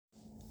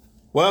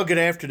Well, good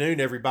afternoon,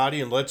 everybody,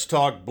 and let's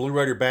talk Blue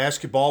Raider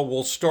basketball.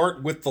 We'll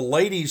start with the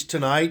ladies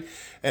tonight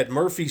at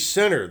Murphy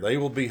Center. They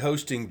will be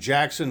hosting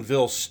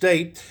Jacksonville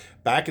State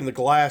back in the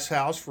Glass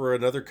House for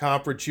another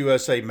Conference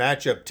USA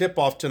matchup.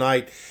 Tip-off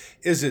tonight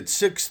is at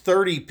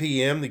 6:30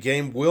 p.m. The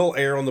game will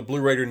air on the Blue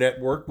Raider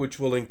Network, which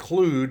will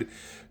include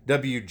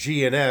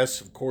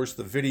WGNS, of course,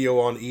 the video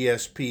on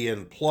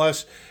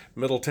ESPN+.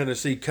 Middle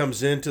Tennessee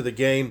comes into the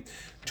game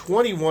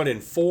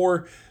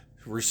 21-4.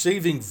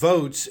 Receiving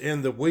votes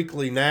in the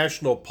weekly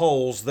national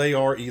polls, they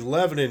are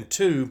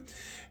 11-2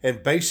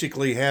 and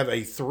basically have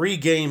a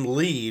 3-game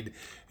lead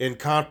in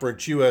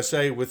Conference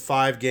USA with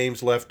 5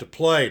 games left to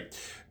play.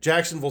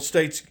 Jacksonville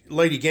State's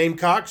Lady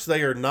Gamecocks,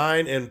 they are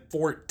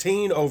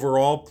 9-14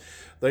 overall.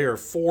 They are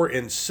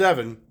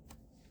 4-7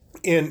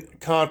 in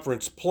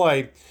conference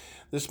play.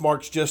 This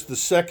marks just the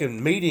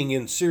second meeting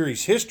in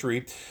series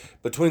history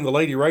between the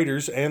Lady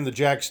Raiders and the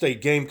Jack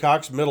State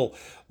Gamecocks. Middle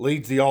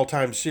leads the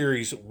all-time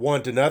series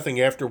 1-0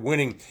 after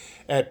winning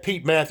at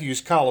Pete Matthews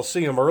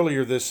Coliseum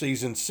earlier this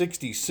season,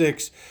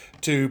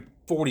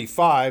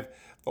 66-45.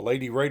 The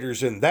Lady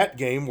Raiders in that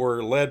game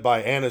were led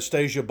by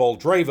Anastasia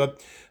Boldreva,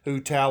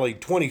 who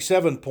tallied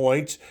 27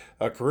 points,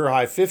 a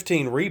career-high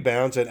 15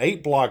 rebounds, and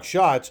 8 blocked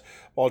shots,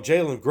 while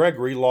Jalen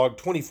Gregory logged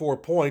 24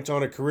 points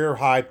on a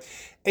career-high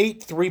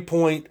 8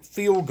 3-point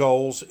field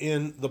goals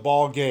in the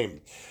ball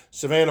game.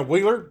 Savannah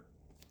Wheeler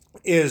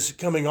is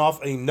coming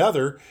off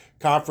another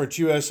Conference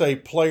USA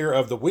Player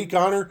of the Week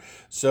honor,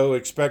 so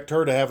expect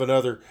her to have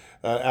another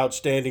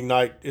outstanding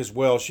night as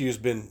well. She has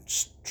been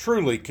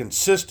truly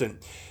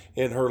consistent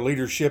in her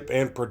leadership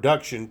and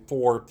production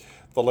for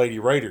the Lady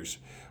Raiders.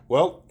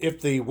 Well,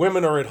 if the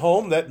women are at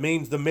home, that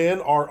means the men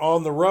are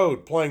on the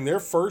road playing their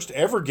first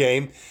ever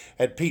game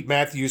at Pete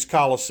Matthews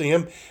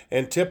Coliseum,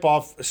 and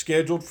tip-off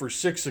scheduled for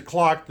 6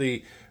 o'clock.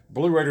 The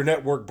Blue Raider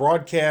Network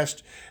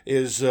broadcast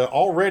is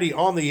already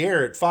on the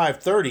air at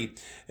 5:30,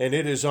 and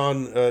it is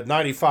on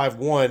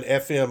 95.1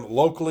 FM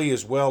locally,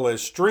 as well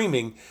as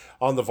streaming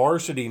on the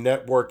Varsity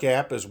Network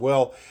app, as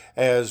well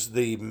as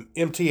the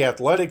MT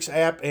Athletics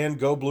app and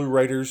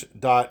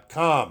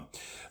GoBlueRaiders.com.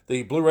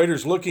 The Blue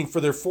Raiders looking for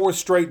their 4th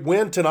straight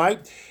win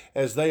tonight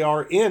as they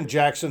are in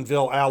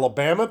Jacksonville,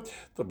 Alabama.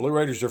 The Blue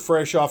Raiders are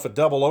fresh off a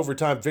double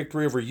overtime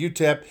victory over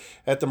UTEP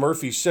at the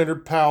Murphy Center,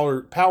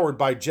 powered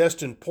by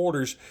Justin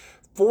Porter's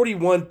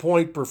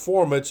 41-point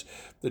performance.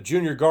 The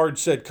junior guard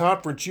set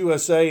Conference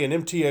USA and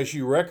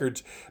MTSU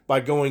records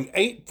by going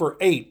 8 for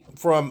 8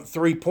 from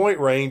three-point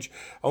range.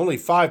 Only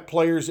 5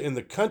 players in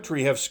the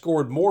country have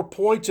scored more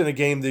points in a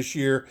game this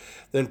year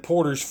than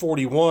Porter's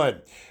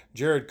 41.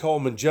 Jared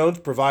Coleman-Jones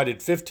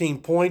provided 15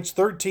 points,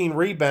 13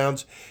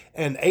 rebounds,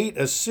 and 8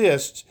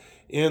 assists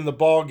in the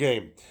ball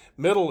game.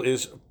 Middle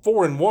is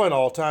 4-1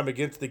 all-time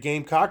against the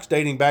Gamecocks,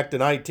 dating back to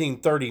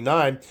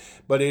 1939,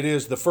 but it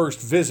is the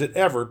first visit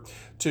ever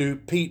to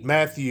Pete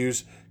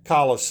Matthews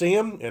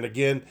Coliseum. And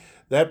again,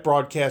 that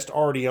broadcast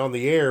already on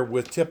the air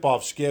with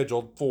tip-off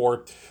scheduled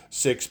for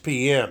 6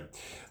 p.m.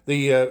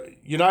 The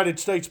United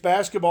States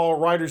Basketball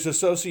Writers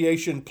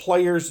Association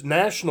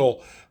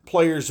National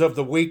Players of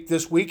the Week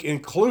this week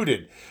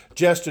included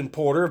Justin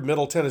Porter of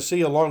Middle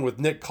Tennessee, along with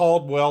Nick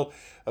Caldwell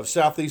of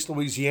Southeast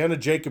Louisiana,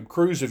 Jacob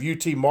Cruz of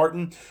UT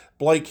Martin,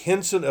 Blake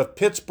Henson of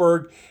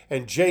Pittsburgh,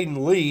 and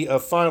Jaden Lee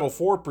of Final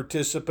Four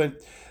participant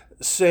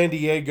San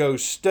Diego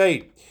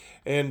State.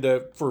 And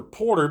for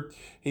Porter,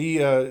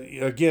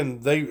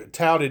 they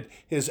touted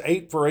his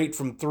 8 for 8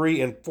 from 3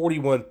 and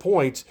 41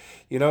 points.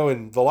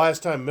 And the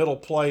last time Middle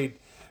played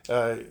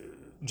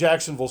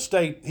Jacksonville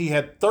State, he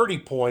had 30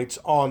 points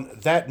on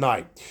that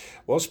night.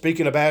 Well,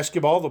 speaking of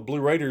basketball, the Blue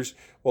Raiders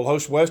will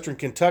host Western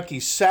Kentucky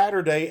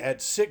Saturday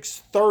at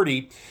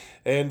 6:30,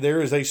 and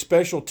there is a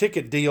special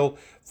ticket deal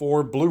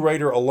for Blue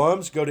Raider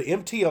alums. Go to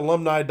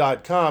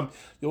mtalumni.com.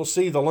 You'll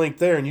see the link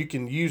there, and you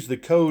can use the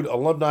code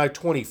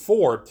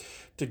alumni24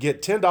 to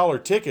get $10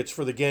 tickets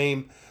for the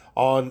game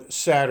on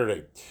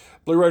Saturday.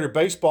 Blue Raider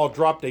baseball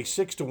dropped a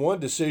 6-1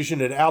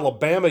 decision at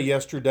Alabama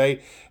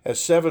yesterday as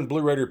 7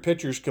 Blue Raider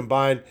pitchers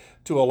combined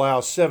to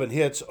allow 7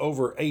 hits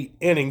over 8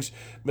 innings.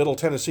 Middle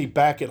Tennessee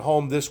back at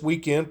home this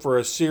weekend for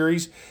a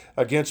series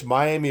against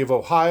Miami of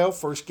Ohio.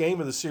 First game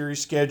of the series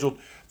scheduled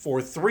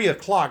for 3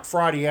 o'clock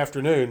Friday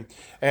afternoon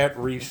at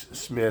Reese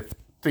Smith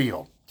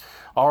Field.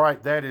 All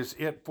right, that is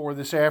it for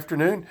this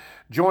afternoon.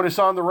 Join us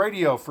on the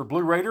radio for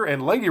Blue Raider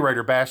and Lady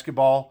Raider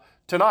basketball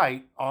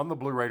tonight on the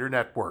Blue Raider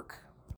Network.